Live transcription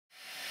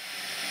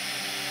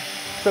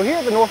So here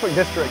at the Norfolk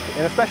District,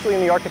 and especially in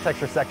the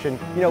architecture section,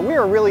 we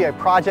are really a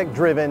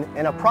project-driven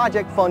and a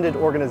project-funded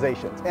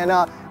organization. And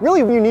a really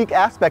unique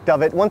aspect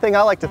of it, one thing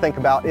I like to think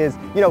about is,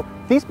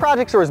 these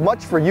projects are as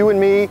much for you and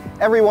me,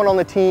 everyone on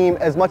the team,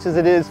 as much as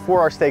it is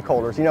for our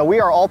stakeholders. We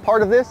are all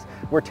part of this,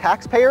 we're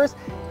taxpayers,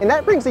 and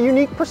that brings a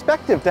unique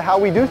perspective to how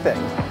we do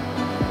things.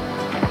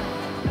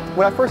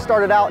 When I first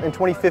started out in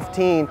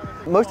 2015,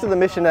 most of the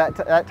mission at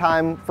that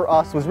time for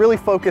us was really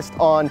focused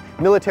on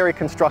military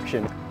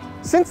construction.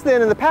 Since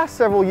then, in the past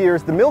several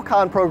years, the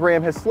MilCon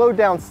program has slowed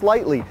down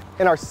slightly,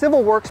 and our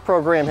Civil Works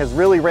program has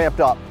really ramped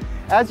up.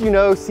 As you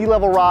know, sea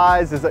level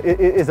rise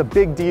is a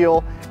big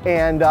deal,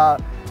 and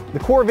the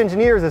Corps of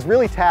Engineers is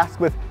really tasked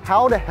with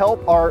how to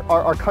help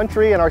our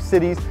country and our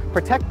cities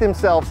protect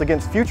themselves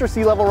against future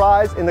sea level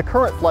rise and the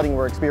current flooding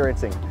we're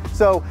experiencing.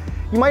 So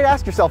you might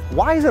ask yourself,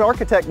 why is an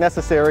architect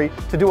necessary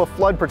to do a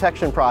flood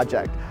protection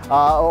project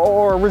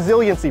or a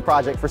resiliency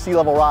project for sea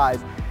level rise?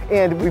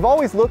 And we've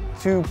always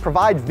looked to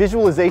provide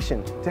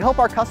visualization to help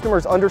our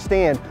customers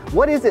understand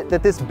what is it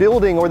that this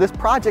building or this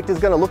project is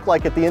going to look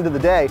like at the end of the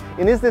day,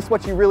 and is this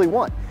what you really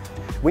want?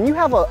 When you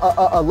have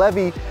a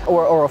levee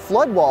or a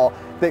flood wall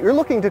that you're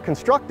looking to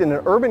construct in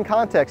an urban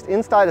context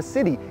inside a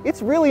city,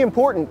 it's really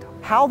important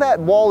how that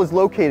wall is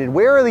located.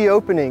 Where are the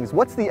openings?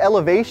 What's the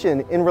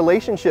elevation in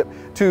relationship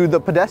to the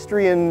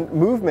pedestrian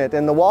movement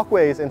and the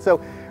walkways? And so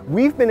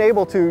we've been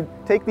able to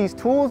take these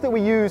tools that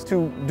we use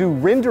to do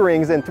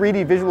renderings and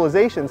 3D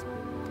visualizations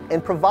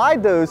and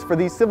provide those for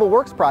these civil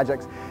works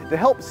projects to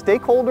help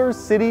stakeholders,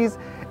 cities,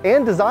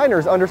 and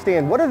designers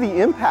understand what are the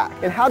impacts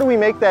and how do we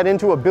make that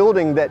into a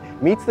building that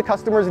meets the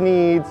customer's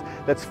needs,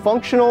 that's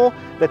functional,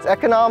 that's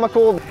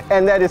economical,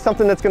 and that is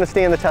something that's going to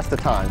stand the test of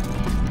time.